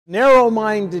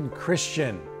Narrow-minded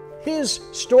Christian. His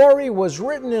story was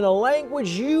written in a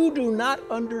language you do not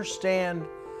understand,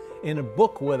 in a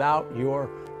book without your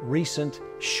recent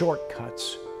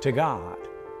shortcuts to God.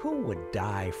 Who would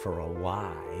die for a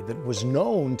lie that was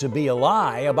known to be a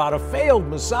lie about a failed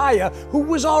Messiah who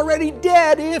was already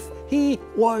dead if he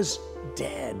was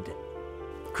dead?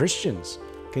 Christians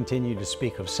continue to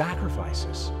speak of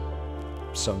sacrifices.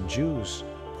 Some Jews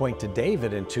point to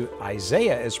David and to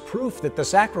Isaiah as proof that the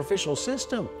sacrificial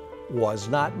system was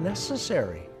not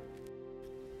necessary.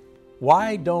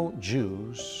 Why don't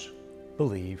Jews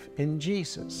believe in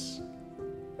Jesus?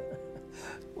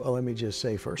 Well, let me just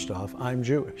say first off, I'm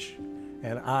Jewish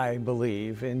and I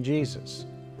believe in Jesus.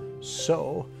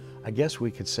 So I guess we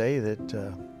could say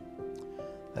that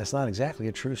that's not exactly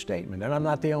a true statement, and I'm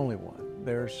not the only one.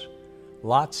 There's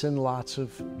lots and lots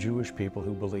of Jewish people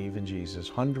who believe in Jesus,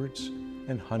 hundreds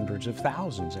and hundreds of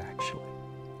thousands actually.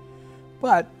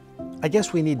 But I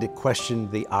guess we need to question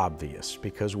the obvious,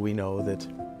 because we know that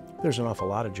there's an awful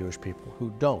lot of Jewish people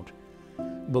who don't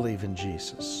believe in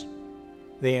Jesus.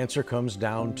 The answer comes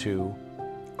down to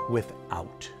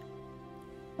without.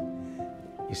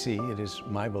 You see, it is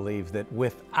my belief that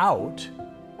without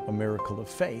a miracle of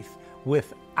faith,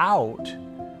 without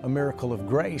a miracle of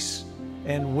grace,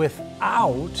 and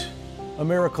without a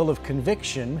miracle of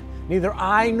conviction, neither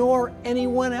I nor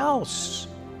anyone else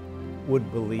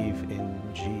would believe in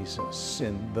Jesus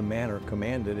in the manner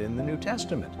commanded in the New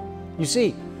Testament. You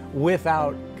see,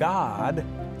 without God,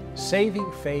 saving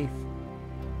faith,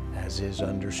 as is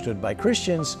understood by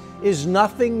Christians, is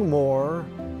nothing more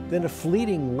than a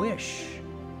fleeting wish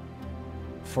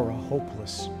for a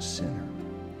hopeless sinner.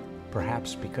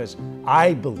 Perhaps because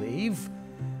I believe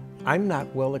I'm not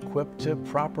well equipped to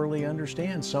properly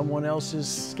understand someone else's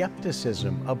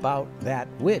skepticism about that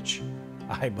which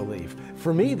I believe.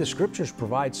 For me, the Scriptures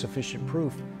provide sufficient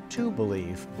proof to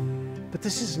believe, but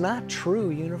this is not true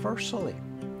universally.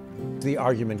 The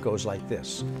argument goes like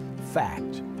this: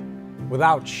 fact,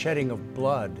 without shedding of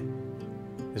blood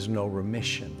is no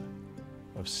remission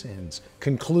of sins.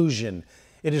 Conclusion,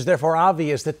 it is therefore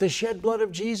obvious that the shed blood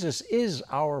of Jesus is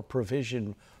our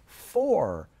provision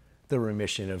for the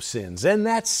remission of sins. And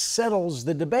that settles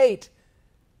the debate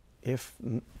if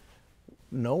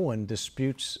no one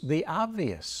disputes the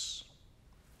obvious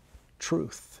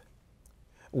truth.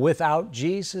 Without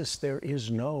Jesus, there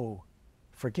is no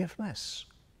forgiveness.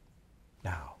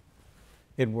 Now,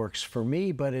 it works for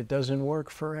me, but it doesn't work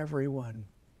for everyone.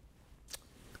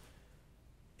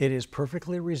 It is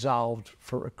perfectly resolved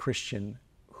for a Christian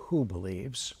who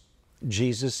believes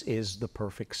Jesus is the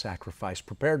perfect sacrifice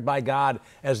prepared by God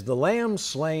as the Lamb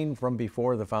slain from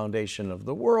before the foundation of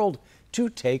the world to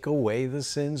take away the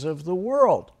sins of the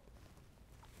world.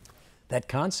 That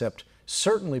concept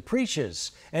certainly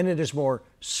preaches, and it is more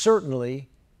certainly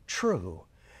true.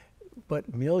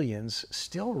 But millions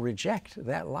still reject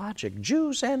that logic,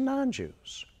 Jews and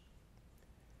non-Jews.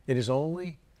 It is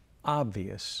only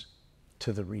obvious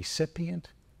to the recipient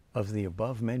of the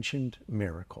above-mentioned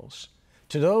miracles.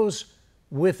 To those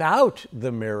without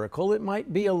the miracle, it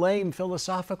might be a lame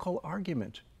philosophical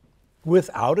argument.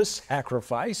 Without a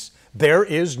sacrifice, there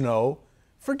is no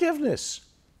forgiveness.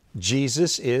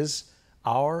 Jesus is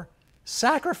our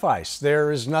sacrifice.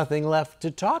 There is nothing left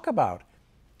to talk about.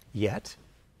 Yet,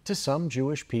 to some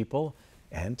Jewish people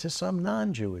and to some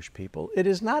non-Jewish people, it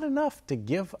is not enough to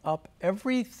give up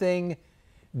everything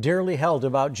dearly held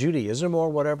about Judaism or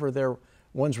whatever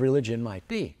one's religion might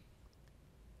be.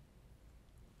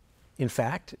 In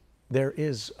fact, there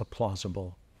is a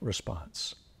plausible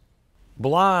response.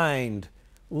 Blind,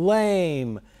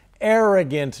 lame,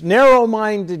 arrogant,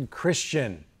 narrow-minded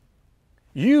Christian,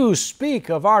 you speak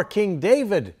of our King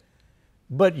David,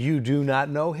 but you do not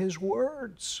know his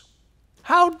words.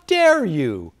 How dare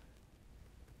you?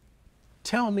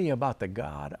 Tell me about the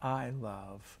God I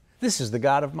love. This is the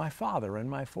God of my father and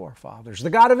my forefathers. The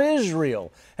God of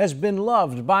Israel has been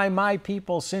loved by my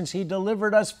people since he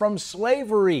delivered us from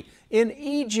slavery in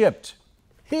Egypt.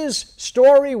 His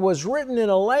story was written in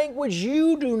a language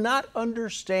you do not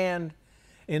understand,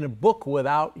 in a book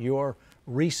without your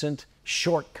recent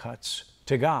shortcuts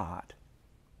to God.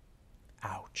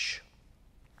 Ouch.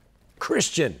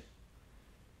 Christian,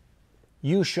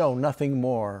 you show nothing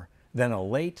more than a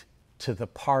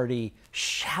late-to-the-party,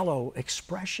 shallow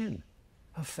expression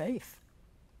of faith.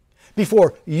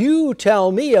 Before you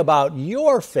tell me about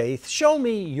your faith, show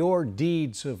me your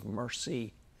deeds of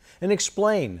mercy and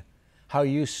explain how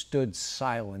you stood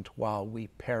silent while we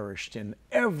perished in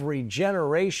every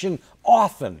generation,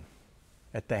 often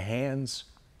at the hands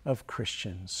of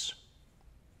Christians.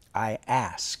 I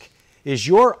ask, is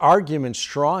your argument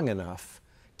strong enough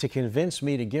to convince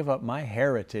me to give up my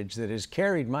heritage that has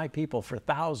carried my people for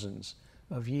thousands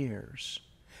of years.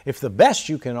 If the best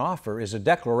you can offer is a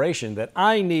declaration that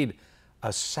I need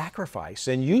a sacrifice,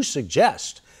 and you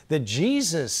suggest that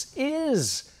Jesus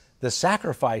is the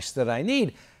sacrifice that I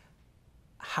need,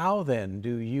 how then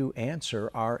do you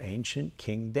answer our ancient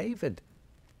King David,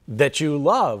 that you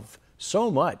love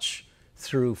so much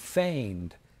through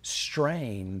feigned,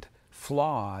 strained,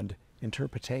 flawed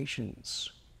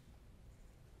interpretations?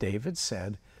 David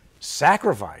said,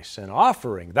 "Sacrifice and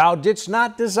offering thou didst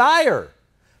not desire.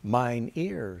 Mine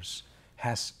ears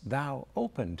hast thou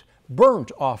opened.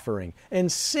 Burnt offering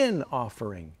and sin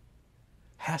offering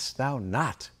hast thou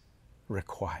not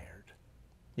required."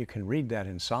 You can read that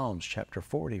in Psalms chapter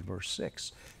 40, verse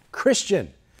 6.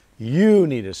 Christian, you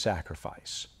need a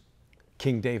sacrifice.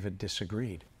 King David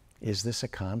disagreed. Is this a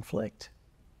conflict?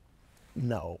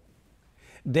 No.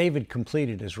 David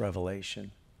completed his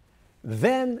revelation.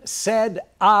 Then said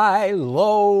I,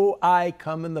 lo, I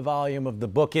come in the volume of the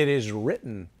book. It is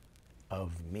written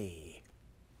of me.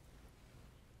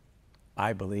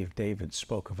 I believe David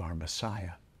spoke of our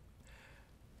Messiah.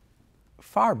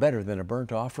 Far better than a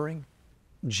burnt offering,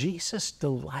 Jesus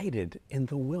delighted in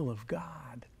the will of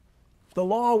God. The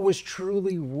law was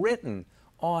truly written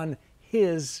on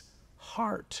his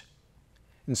heart.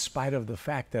 In spite of the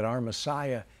fact that our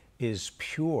Messiah is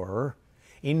pure,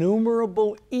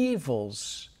 innumerable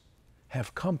evils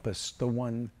have compassed the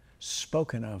one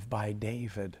spoken of by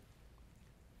David.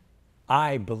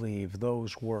 I believe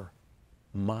those were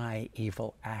my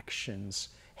evil actions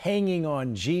hanging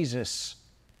on Jesus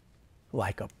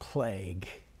like a plague.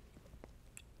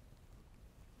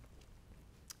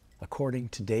 According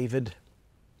to David,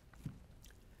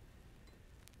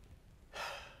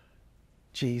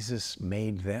 Jesus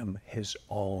made them his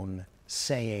own,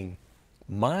 saying,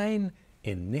 "Mine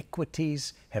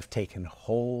iniquities have taken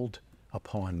hold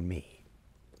upon me."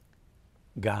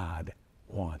 God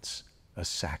wants a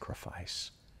sacrifice,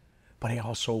 but he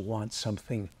also wants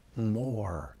something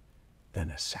more than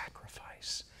a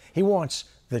sacrifice. He wants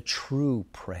the true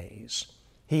praise.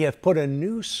 He hath put a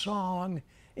new song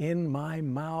in my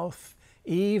mouth,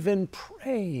 even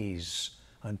praise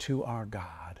unto our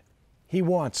God. He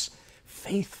wants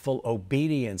faithful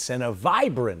obedience and a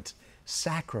vibrant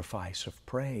sacrifice of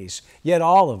praise. Yet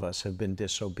all of us have been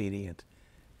disobedient,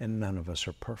 and none of us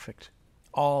are perfect.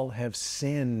 All have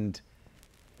sinned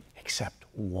except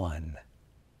one,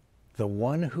 the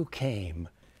one who came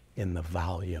in the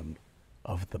volume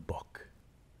of the book.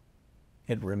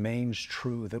 It remains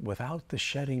true that without the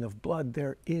shedding of blood,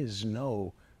 there is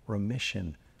no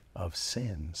remission of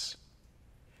sins.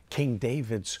 King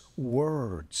David's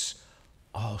words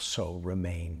also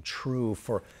remain true,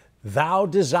 for thou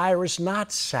desirest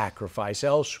not sacrifice,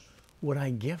 else would I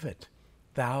give it.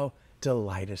 Thou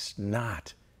delightest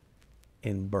not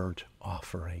in burnt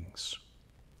offerings.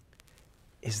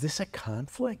 Is this a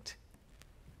conflict?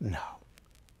 No.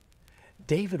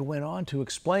 David went on to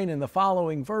explain in the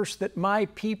following verse that my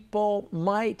people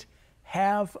might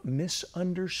have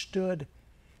misunderstood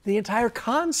the entire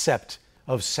concept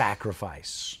of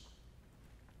sacrifice.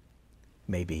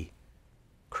 Maybe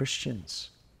Christians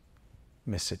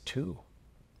miss it too.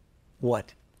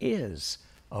 What is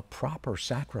a proper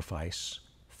sacrifice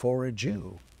for a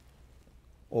Jew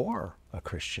or a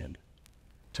Christian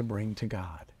to bring to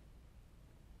God?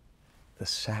 The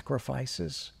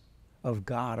sacrifices of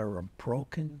God are a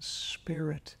broken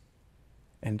spirit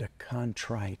and a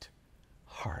contrite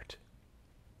heart.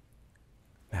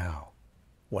 Now,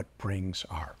 what brings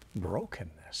our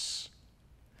brokenness?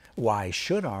 Why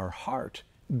should our heart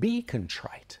be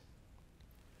contrite?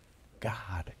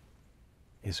 God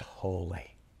is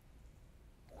holy.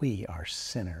 We are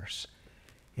sinners.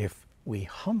 If we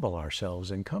humble ourselves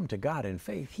and come to God in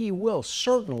faith, He will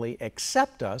certainly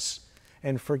accept us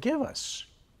and forgive us.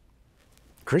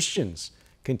 Christians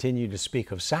continue to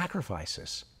speak of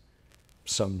sacrifices.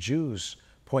 Some Jews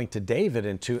point to David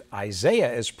and to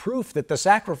Isaiah as proof that the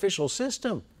sacrificial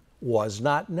system was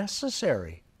not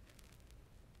necessary.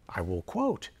 I will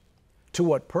quote, "To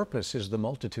what purpose is the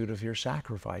multitude of your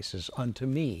sacrifices unto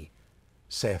me,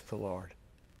 saith the Lord?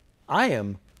 I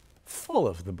am full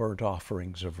of the burnt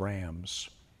offerings of rams."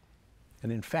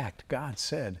 And in fact, God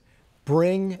said,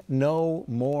 "Bring no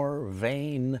more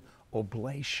vain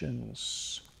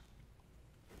oblations."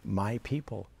 My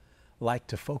people like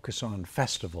to focus on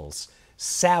festivals,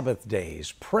 Sabbath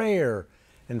days, prayer,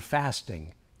 and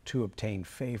fasting to obtain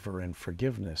favor and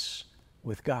forgiveness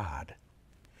with God.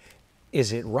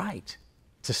 Is it right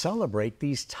to celebrate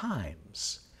these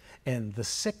times and the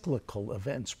cyclical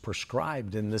events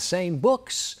prescribed in the same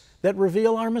books that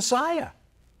reveal our Messiah?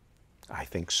 I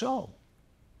think so.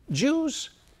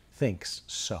 Jews thinks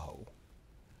so.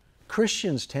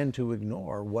 Christians tend to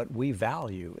ignore what we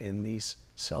value in these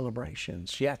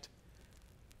celebrations. Yet,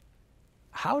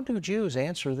 how do Jews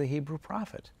answer the Hebrew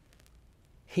prophet?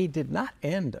 He did not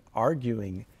end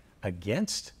arguing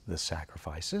against the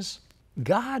sacrifices.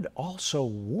 God also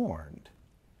warned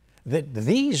that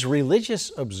these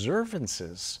religious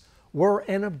observances were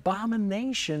an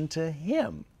abomination to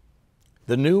Him.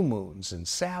 The new moons and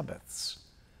Sabbaths,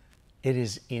 it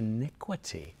is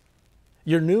iniquity.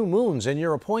 Your new moons and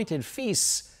your appointed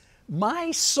feasts,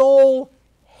 my soul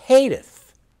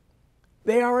hateth.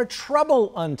 They are a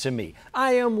trouble unto me.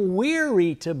 I am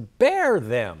weary to bear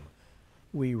them.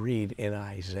 We read in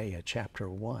Isaiah chapter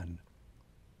 1.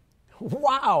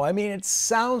 Wow, I mean, it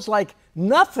sounds like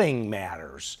nothing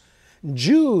matters.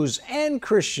 Jews and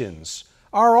Christians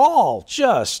are all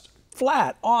just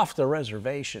flat off the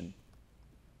reservation.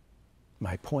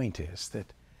 My point is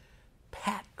that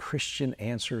pat Christian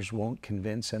answers won't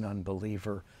convince an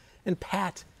unbeliever, and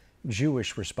pat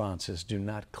Jewish responses do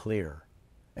not clear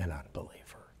an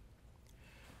unbeliever.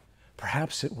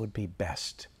 Perhaps it would be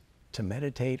best to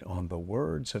meditate on the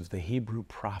words of the Hebrew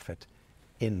prophet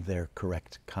in their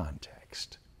correct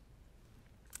context.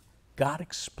 God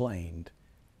explained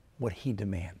what He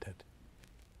demanded.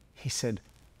 He said,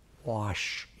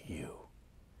 wash you,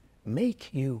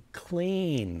 make you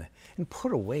clean, and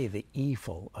put away the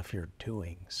evil of your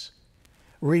doings.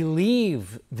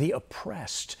 Relieve the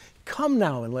oppressed. Come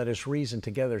now and let us reason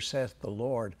together, saith the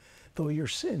Lord. Though your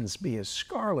sins be as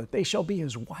scarlet, they shall be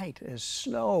as white as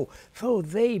snow. Though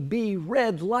they be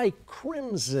red like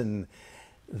crimson,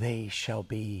 they shall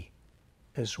be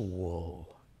as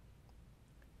wool.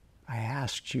 I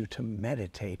asked you to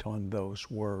meditate on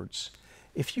those words.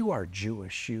 If you are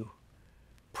Jewish, you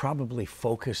probably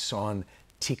focus on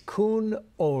tikkun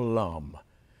olam,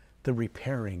 the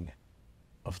repairing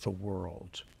of the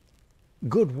world.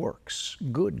 Good works,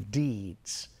 good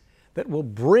deeds that will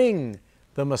bring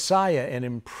the Messiah and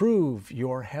improve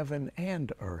your heaven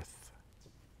and earth.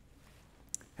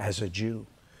 As a Jew,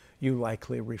 you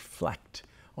likely reflect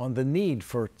on the need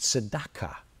for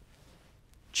tzedakah,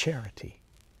 charity,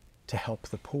 to help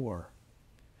the poor.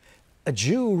 A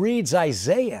Jew reads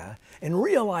Isaiah and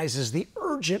realizes the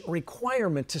urgent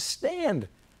requirement to stand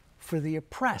for the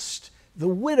oppressed, the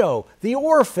widow, the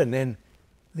orphan, and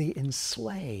the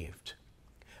enslaved.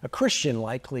 A Christian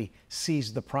likely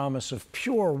sees the promise of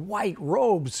pure white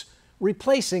robes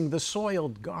replacing the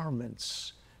soiled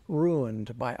garments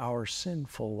ruined by our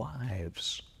sinful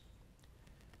lives.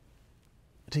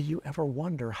 Do you ever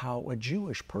wonder how a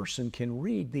Jewish person can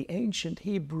read the ancient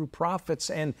Hebrew prophets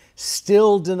and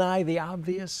still deny the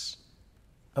obvious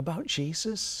about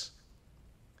Jesus?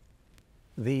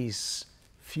 These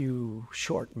few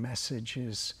short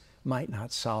messages might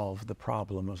not solve the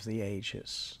problem of the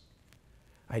ages.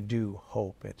 I do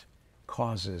hope it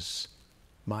causes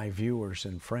my viewers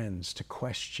and friends to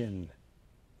question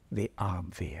the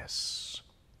obvious.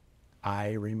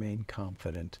 I remain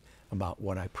confident about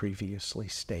what I previously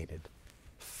stated.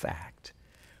 Fact.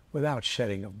 Without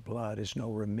shedding of blood is no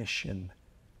remission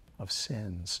of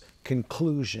sins.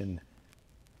 Conclusion.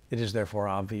 It is therefore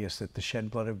obvious that the shed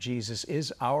blood of Jesus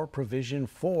is our provision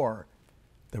for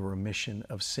the remission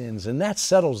of sins. And that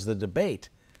settles the debate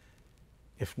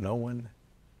if no one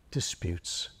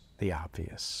disputes the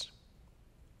obvious.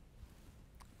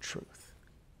 Truth.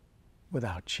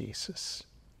 Without Jesus,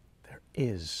 there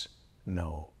is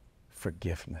no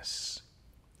forgiveness.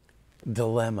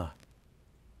 Dilemma.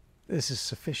 This is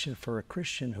sufficient for a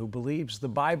Christian who believes the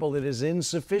Bible. It is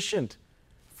insufficient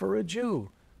for a Jew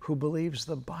who believes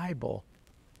the Bible.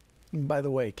 And by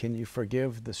the way, can you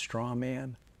forgive the straw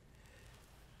man?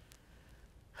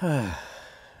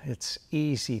 It's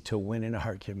easy to win an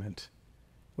argument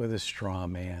with a straw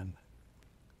man.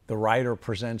 The writer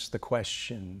presents the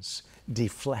questions,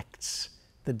 deflects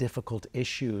the difficult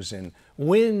issues, and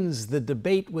wins the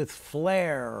debate with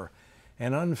flair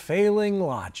and unfailing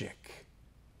logic.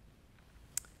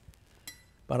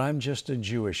 But I'm just a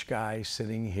Jewish guy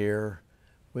sitting here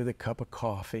with a cup of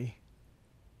coffee,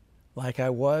 like I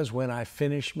was when I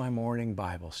finished my morning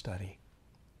Bible study.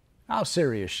 How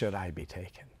serious should I be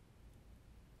taken?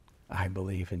 I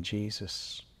believe in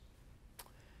Jesus.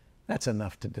 That's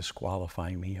enough to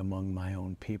disqualify me among my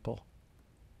own people.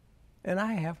 And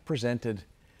I have presented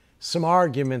some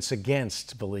arguments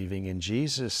against believing in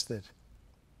Jesus that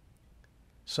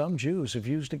some Jews have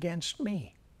used against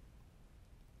me.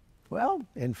 Well,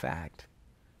 in fact,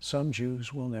 some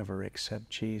Jews will never accept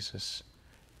Jesus.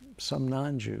 Some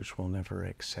non-Jews will never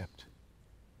accept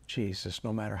Jesus,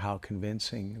 no matter how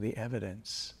convincing the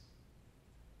evidence.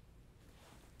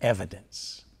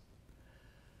 evidence.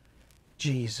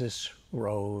 Jesus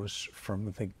rose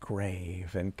from the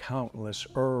grave, and countless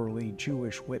early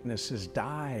Jewish witnesses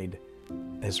died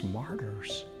as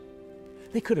martyrs.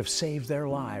 They could have saved their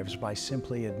lives by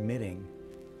simply admitting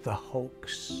the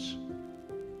hoax,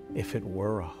 if it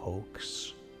were a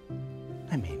hoax.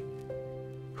 I mean,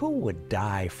 who would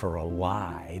die for a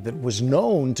lie that was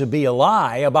known to be a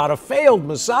lie about a failed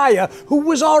Messiah who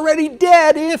was already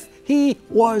dead if he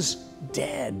was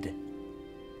dead?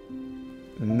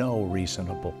 No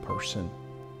reasonable person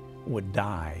would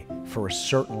die for a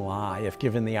certain lie if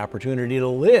given the opportunity to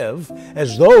live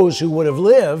as those who would have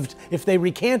lived if they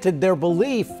recanted their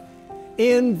belief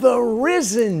in the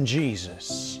risen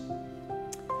Jesus.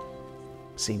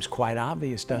 Seems quite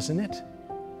obvious, doesn't it?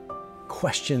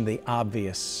 Question the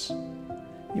obvious.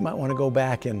 You might want to go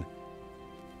back and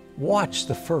watch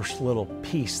the first little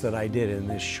piece that I did in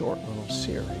this short little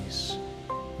series.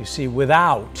 You see,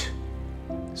 without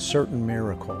certain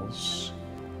miracles,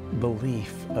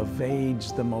 belief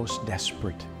evades the most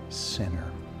desperate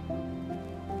sinner.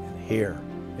 And here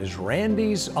is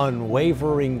Randy's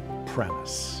unwavering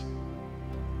premise.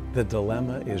 The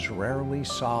dilemma is rarely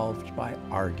solved by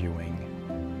arguing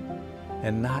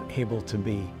and not able to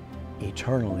be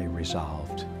eternally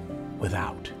resolved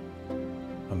without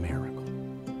a miracle.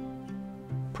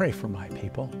 Pray for my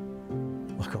people.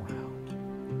 Look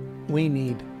around. We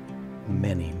need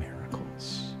many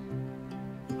miracles.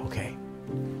 Okay,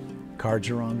 cards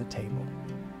are on the table.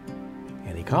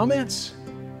 Any comments?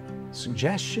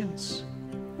 Suggestions?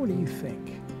 What do you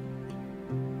think?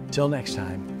 Till next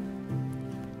time,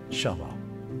 shalom.